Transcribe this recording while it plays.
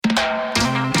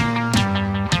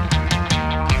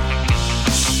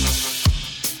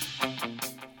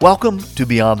Welcome to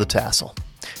Beyond the Tassel.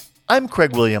 I'm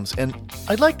Craig Williams, and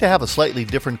I'd like to have a slightly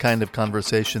different kind of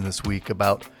conversation this week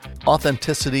about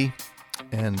authenticity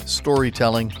and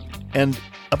storytelling, and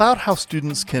about how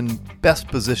students can best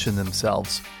position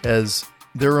themselves as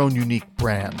their own unique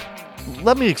brand.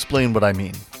 Let me explain what I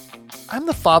mean. I'm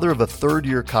the father of a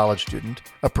third-year college student,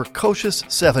 a precocious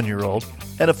 7-year-old,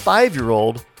 and a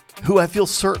 5-year-old who I feel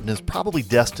certain is probably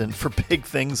destined for big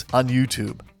things on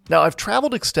YouTube. Now, I've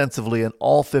traveled extensively in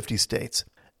all 50 states,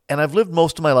 and I've lived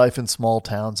most of my life in small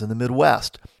towns in the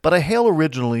Midwest, but I hail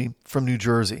originally from New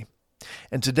Jersey.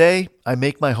 And today, I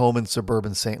make my home in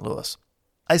suburban St. Louis.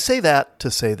 I say that to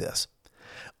say this.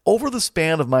 Over the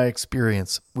span of my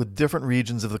experience with different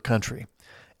regions of the country,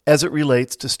 as it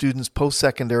relates to students'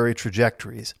 post-secondary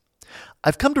trajectories,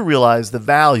 I've come to realize the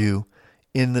value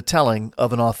in the telling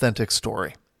of an authentic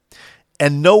story.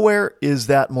 And nowhere is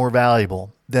that more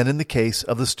valuable than in the case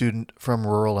of the student from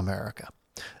rural America.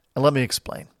 And let me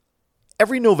explain.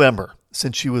 Every November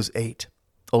since she was 8,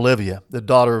 Olivia, the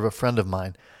daughter of a friend of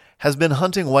mine, has been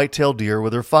hunting white-tailed deer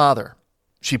with her father.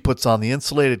 She puts on the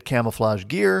insulated camouflage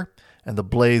gear and the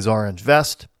blaze orange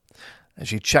vest, and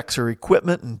she checks her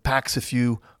equipment and packs a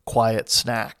few quiet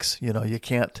snacks. You know, you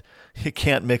can't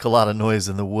make a lot of noise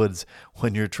in the woods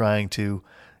when you're trying to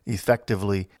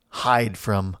effectively hide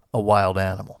from a wild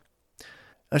animal.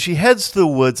 Now, she heads to the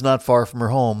woods not far from her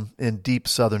home in deep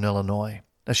southern Illinois.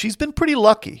 Now, she's been pretty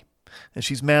lucky, and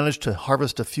she's managed to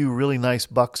harvest a few really nice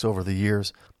bucks over the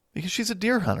years because she's a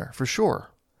deer hunter, for sure.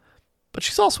 But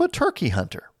she's also a turkey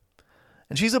hunter,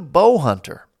 and she's a bow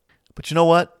hunter. But you know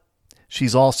what?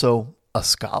 She's also a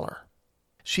scholar.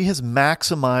 She has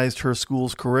maximized her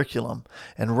school's curriculum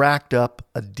and racked up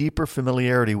a deeper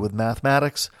familiarity with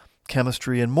mathematics,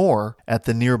 chemistry, and more at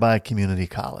the nearby community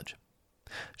college.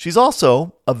 She's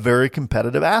also a very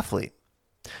competitive athlete.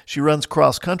 She runs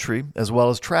cross country as well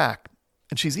as track,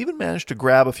 and she's even managed to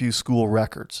grab a few school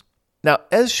records. Now,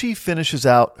 as she finishes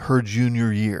out her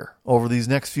junior year over these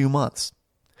next few months,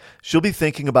 she'll be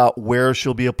thinking about where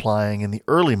she'll be applying in the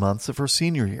early months of her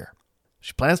senior year.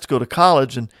 She plans to go to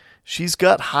college, and she's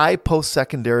got high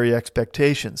post-secondary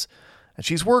expectations, and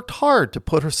she's worked hard to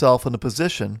put herself in a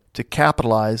position to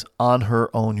capitalize on her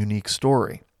own unique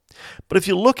story. But if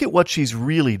you look at what she's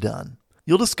really done,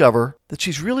 you'll discover that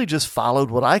she's really just followed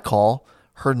what I call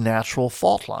her natural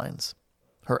fault lines,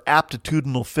 her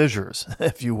aptitudinal fissures,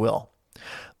 if you will.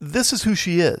 This is who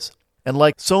she is, and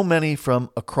like so many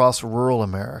from across rural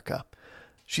America,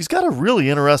 she's got a really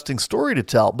interesting story to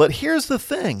tell. But here's the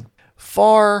thing.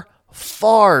 Far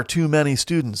too many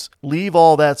students leave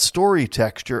all that story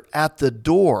texture at the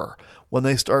door when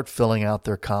they start filling out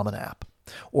their Common App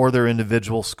or their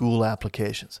individual school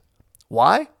applications.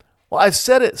 Why? Well, I've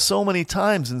said it so many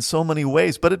times in so many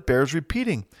ways, but it bears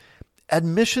repeating.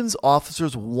 Admissions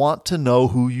officers want to know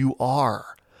who you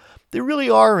are. They really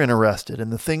are interested in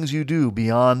the things you do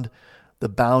beyond the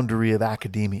boundary of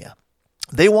academia.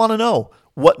 They want to know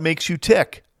what makes you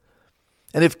tick.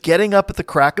 And if getting up at the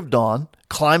crack of dawn,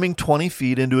 climbing 20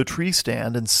 feet into a tree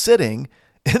stand, and sitting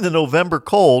in the November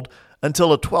cold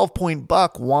until a 12-point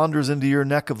buck wanders into your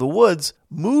neck of the woods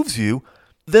moves you,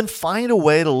 then find a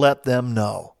way to let them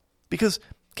know. Because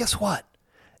guess what?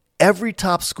 Every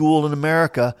top school in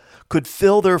America could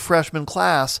fill their freshman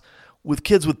class with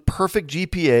kids with perfect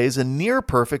GPAs and near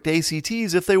perfect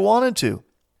ACTs if they wanted to.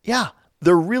 Yeah,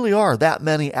 there really are that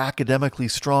many academically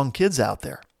strong kids out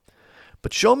there.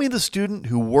 But show me the student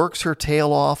who works her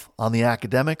tail off on the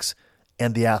academics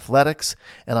and the athletics,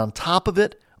 and on top of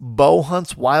it, bow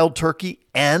hunts wild turkey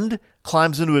and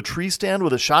climbs into a tree stand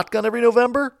with a shotgun every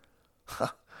November?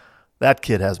 That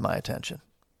kid has my attention.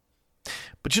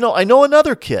 But you know, I know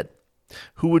another kid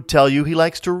who would tell you he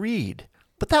likes to read,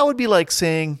 but that would be like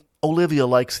saying Olivia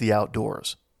likes the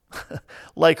outdoors.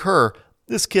 Like her,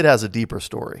 this kid has a deeper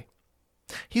story.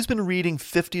 He's been reading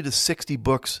 50 to 60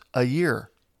 books a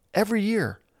year, every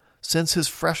year, since his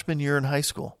freshman year in high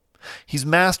school. He's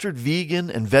mastered vegan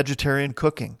and vegetarian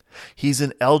cooking. He's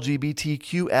an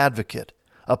LGBTQ advocate,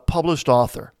 a published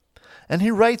author, and he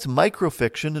writes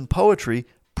microfiction and poetry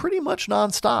pretty much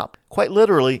nonstop, quite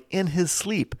literally in his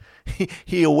sleep.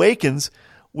 He awakens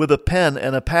with a pen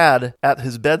and a pad at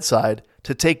his bedside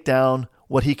to take down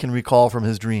what he can recall from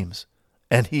his dreams,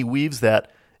 and he weaves that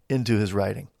into his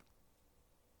writing.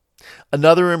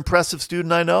 Another impressive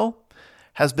student I know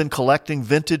has been collecting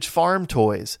vintage farm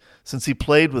toys since he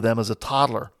played with them as a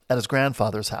toddler at his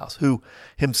grandfather's house, who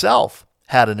himself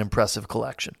had an impressive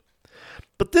collection.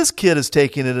 But this kid is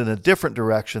taking it in a different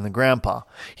direction than Grandpa.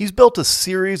 He's built a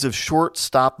series of short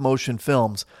stop-motion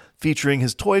films featuring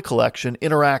his toy collection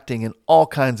interacting in all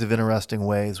kinds of interesting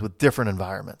ways with different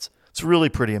environments. It's really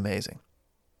pretty amazing.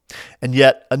 And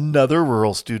yet another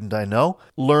rural student I know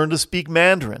learned to speak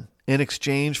Mandarin in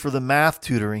exchange for the math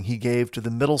tutoring he gave to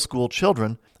the middle school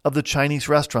children of the Chinese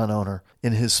restaurant owner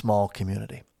in his small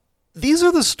community. These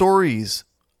are the stories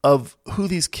of who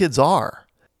these kids are.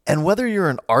 And whether you're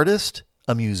an artist,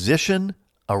 a musician,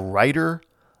 a writer,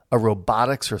 a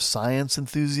robotics or science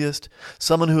enthusiast,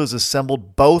 someone who has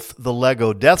assembled both the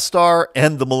Lego Death Star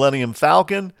and the Millennium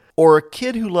Falcon, or a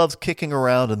kid who loves kicking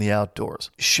around in the outdoors,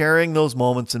 sharing those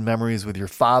moments and memories with your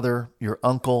father, your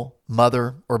uncle,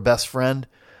 mother, or best friend,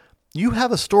 you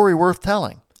have a story worth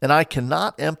telling. And I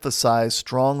cannot emphasize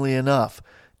strongly enough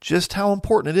just how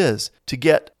important it is to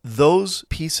get those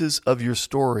pieces of your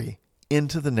story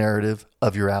into the narrative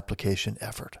of your application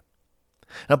effort.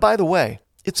 Now, by the way,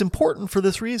 it's important for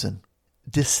this reason: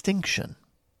 distinction.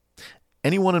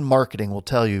 Anyone in marketing will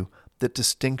tell you that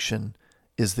distinction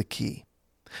is the key.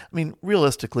 I mean,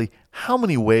 realistically, how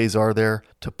many ways are there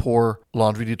to pour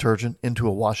laundry detergent into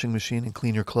a washing machine and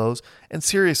clean your clothes? And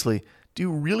seriously, do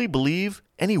you really believe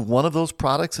any one of those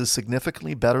products is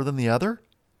significantly better than the other?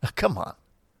 Come on.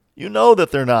 You know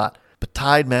that they're not. But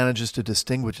Tide manages to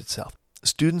distinguish itself.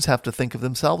 Students have to think of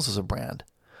themselves as a brand.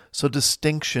 So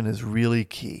distinction is really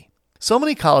key. So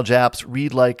many college apps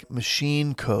read like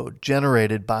machine code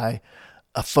generated by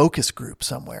a focus group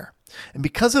somewhere. And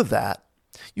because of that,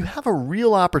 you have a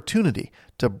real opportunity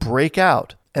to break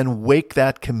out and wake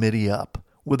that committee up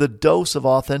with a dose of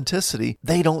authenticity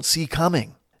they don't see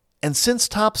coming. And since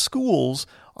top schools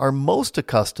are most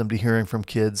accustomed to hearing from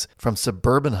kids from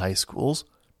suburban high schools,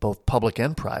 both public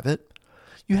and private,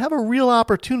 you have a real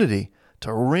opportunity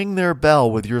to ring their bell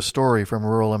with your story from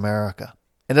rural America.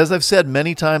 And as I've said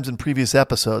many times in previous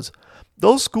episodes,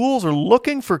 those schools are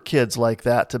looking for kids like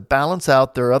that to balance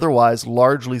out their otherwise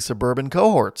largely suburban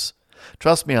cohorts.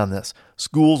 Trust me on this.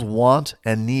 Schools want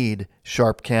and need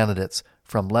sharp candidates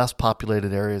from less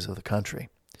populated areas of the country.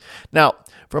 Now,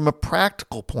 from a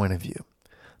practical point of view,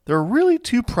 there are really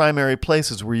two primary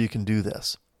places where you can do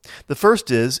this. The first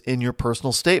is in your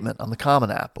personal statement on the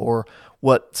Common App, or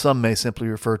what some may simply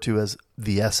refer to as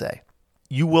the essay.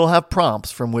 You will have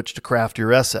prompts from which to craft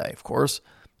your essay, of course,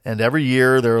 and every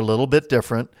year they're a little bit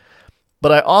different.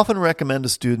 But I often recommend to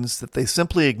students that they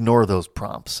simply ignore those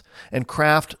prompts and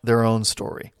craft their own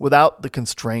story without the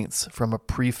constraints from a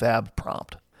prefab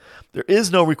prompt. There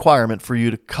is no requirement for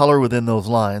you to color within those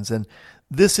lines, and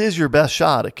this is your best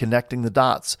shot at connecting the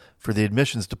dots for the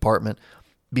admissions department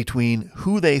between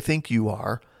who they think you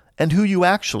are and who you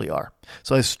actually are.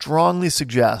 So I strongly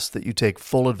suggest that you take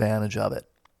full advantage of it.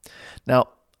 Now,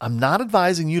 I'm not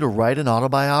advising you to write an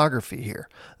autobiography here.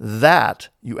 That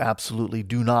you absolutely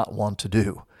do not want to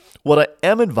do. What I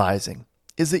am advising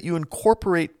is that you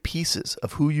incorporate pieces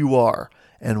of who you are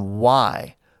and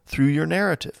why through your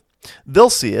narrative. They'll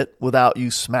see it without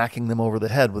you smacking them over the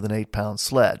head with an 8-pound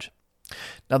sledge.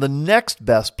 Now, the next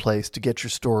best place to get your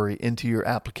story into your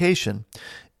application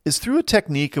is through a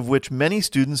technique of which many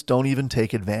students don't even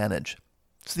take advantage.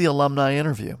 It's the alumni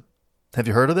interview. Have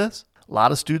you heard of this? A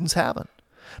lot of students haven't.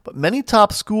 But many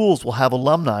top schools will have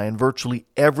alumni in virtually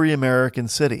every American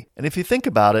city. And if you think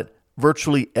about it,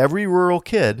 virtually every rural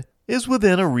kid is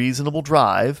within a reasonable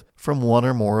drive from one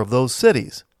or more of those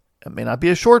cities. It may not be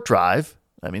a short drive.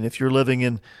 I mean, if you're living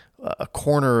in a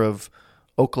corner of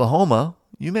Oklahoma,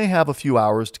 you may have a few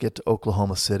hours to get to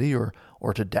Oklahoma City or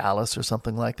to Dallas or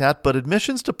something like that. But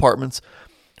admissions departments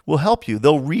will help you.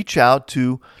 They'll reach out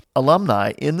to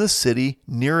alumni in the city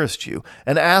nearest you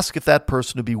and ask if that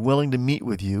person would be willing to meet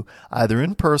with you either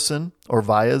in person or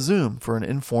via Zoom for an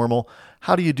informal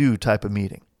how do you do type of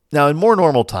meeting. Now, in more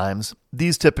normal times,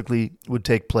 these typically would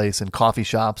take place in coffee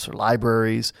shops or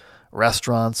libraries,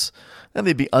 restaurants, and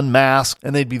they'd be unmasked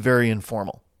and they'd be very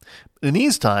informal. In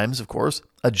these times, of course,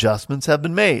 adjustments have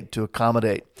been made to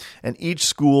accommodate, and each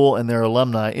school and their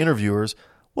alumni interviewers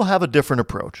will have a different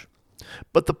approach.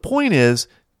 But the point is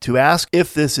to ask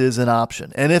if this is an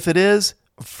option. And if it is,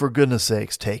 for goodness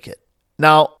sakes, take it.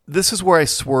 Now, this is where I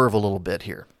swerve a little bit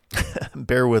here.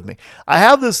 Bear with me. I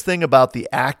have this thing about the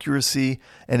accuracy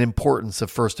and importance of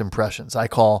first impressions I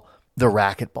call the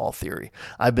racquetball theory.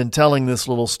 I've been telling this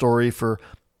little story for,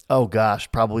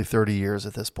 probably 30 years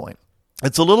at this point.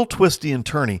 It's a little twisty and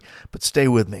turny, but stay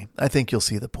with me. I think you'll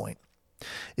see the point.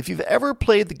 If you've ever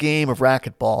played the game of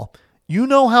racquetball, you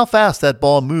know how fast that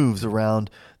ball moves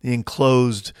around the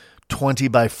enclosed 20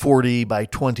 by 40 by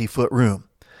 20 foot room.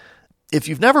 If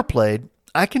you've never played,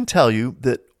 I can tell you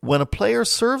that when a player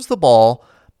serves the ball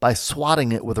by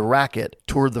swatting it with a racket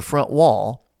toward the front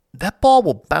wall, that ball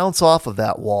will bounce off of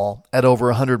that wall at over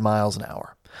 100 miles an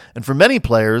hour. And for many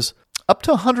players, up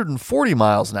to 140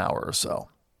 miles an hour or so.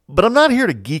 But I'm not here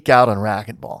to geek out on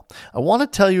racquetball. I want to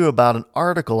tell you about an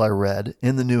article I read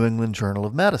in the New England Journal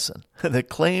of Medicine that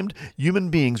claimed human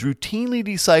beings routinely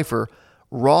decipher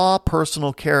raw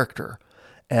personal character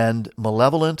and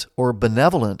malevolent or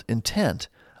benevolent intent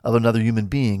of another human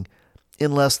being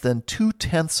in less than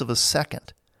 0.2 of a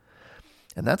second.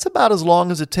 And that's about as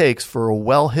long as it takes for a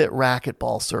well-hit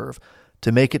racquetball serve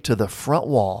to make it to the front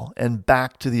wall and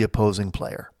back to the opposing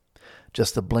player.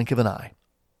 Just the blink of an eye.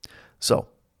 So,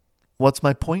 what's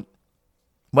my point?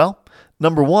 Well,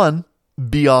 number one,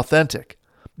 be authentic.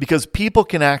 Because people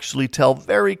can actually tell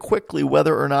very quickly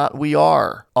whether or not we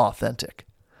are authentic.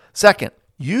 Second,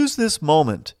 use this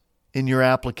moment in your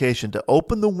application to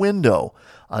open the window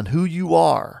on who you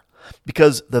are,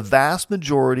 because the vast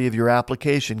majority of your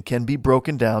application can be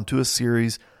broken down to a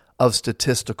series of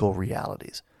statistical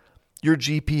realities. Your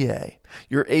GPA,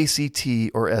 your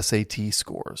ACT or SAT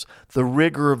scores, the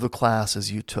rigor of the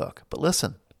classes you took. But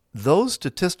listen, those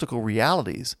statistical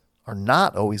realities are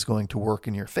not always going to work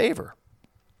in your favor.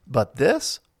 But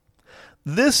this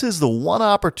is the one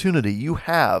opportunity you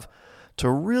have to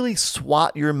really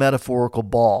swat your metaphorical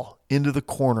ball into the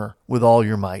corner with all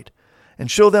your might and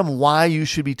show them why you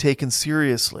should be taken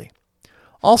seriously.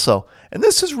 Also, and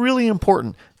this is really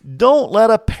important, don't let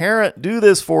a parent do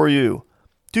this for you.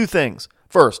 2 things.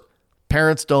 First,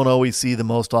 parents don't always see the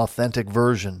most authentic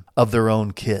version of their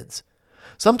own kids.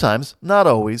 Sometimes, not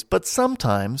always, but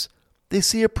sometimes they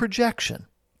see a projection.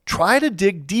 Try to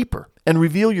dig deeper and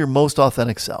reveal your most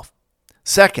authentic self.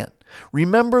 Second,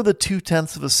 remember the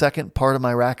 0.2 of a second part of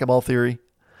my racquetball theory?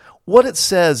 What it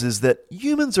says is that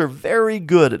humans are very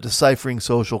good at deciphering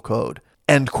social code,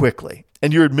 and quickly.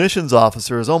 And your admissions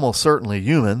officer is almost certainly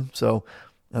human, so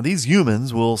now these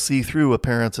humans will see through a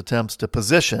parent's attempts to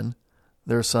position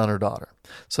their son or daughter.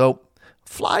 So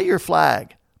fly your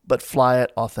flag, but fly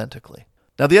it authentically.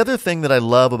 Now, the other thing that I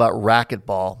love about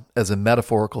racquetball as a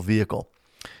metaphorical vehicle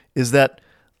is that,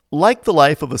 like the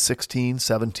life of a 16,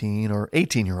 17, or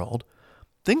 18-year-old,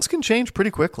 things can change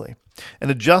pretty quickly, and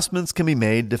adjustments can be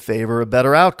made to favor a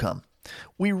better outcome.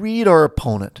 We read our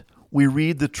opponent, we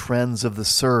read the trends of the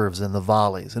serves and the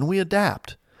volleys, and we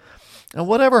adapt. And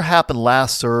whatever happened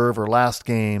last serve or last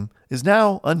game is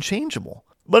now unchangeable,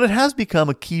 but it has become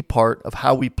a key part of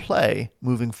how we play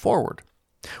moving forward.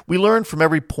 We learn from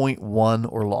every point won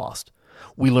or lost.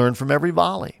 We learn from every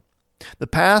volley. The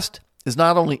past is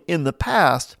not only in the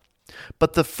past,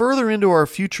 but the further into our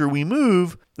future we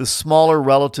move, the smaller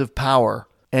relative power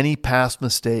any past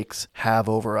mistakes have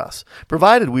over us,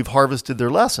 provided we've harvested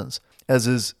their lessons, as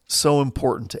is so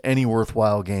important to any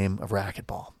worthwhile game of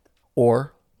racquetball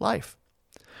or life.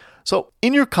 So,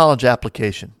 in your college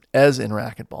application, as in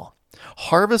racquetball,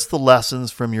 harvest the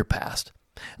lessons from your past.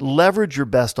 Leverage your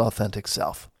best authentic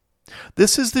self.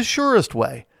 This is the surest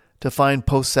way to find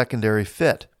post-secondary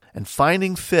fit, and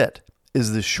finding fit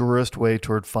is the surest way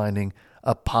toward finding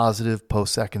a positive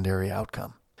post-secondary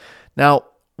outcome. Now,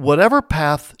 whatever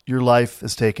path your life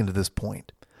has taken to this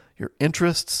point, your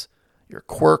interests, your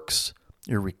quirks,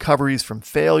 your recoveries from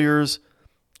failures,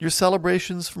 your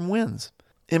celebrations from wins,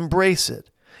 embrace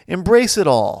it. Embrace it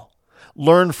all.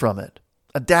 Learn from it.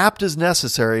 Adapt as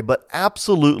necessary, but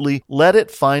absolutely let it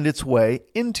find its way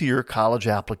into your college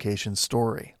application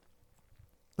story.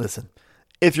 Listen,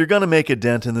 if you're going to make a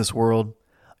dent in this world,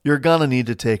 you're going to need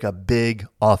to take a big,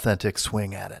 authentic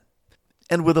swing at it.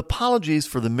 And with apologies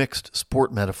for the mixed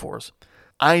sport metaphors,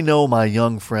 I know my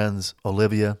young friends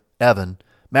Olivia, Evan,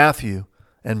 Matthew,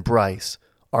 and Bryce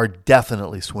are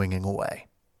definitely swinging away.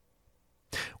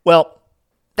 Well,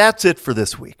 that's it for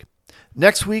this week.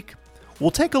 Next week,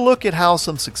 we'll take a look at how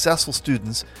some successful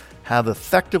students have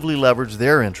effectively leveraged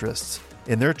their interests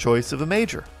in their choice of a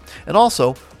major, and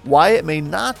also why it may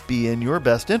not be in your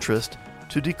best interest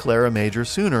to declare a major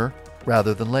sooner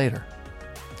rather than later.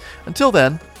 Until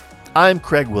then, I'm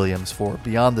Craig Williams for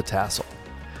Beyond the Tassel.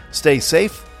 Stay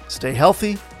safe, stay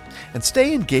healthy, and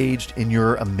stay engaged in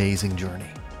your amazing journey.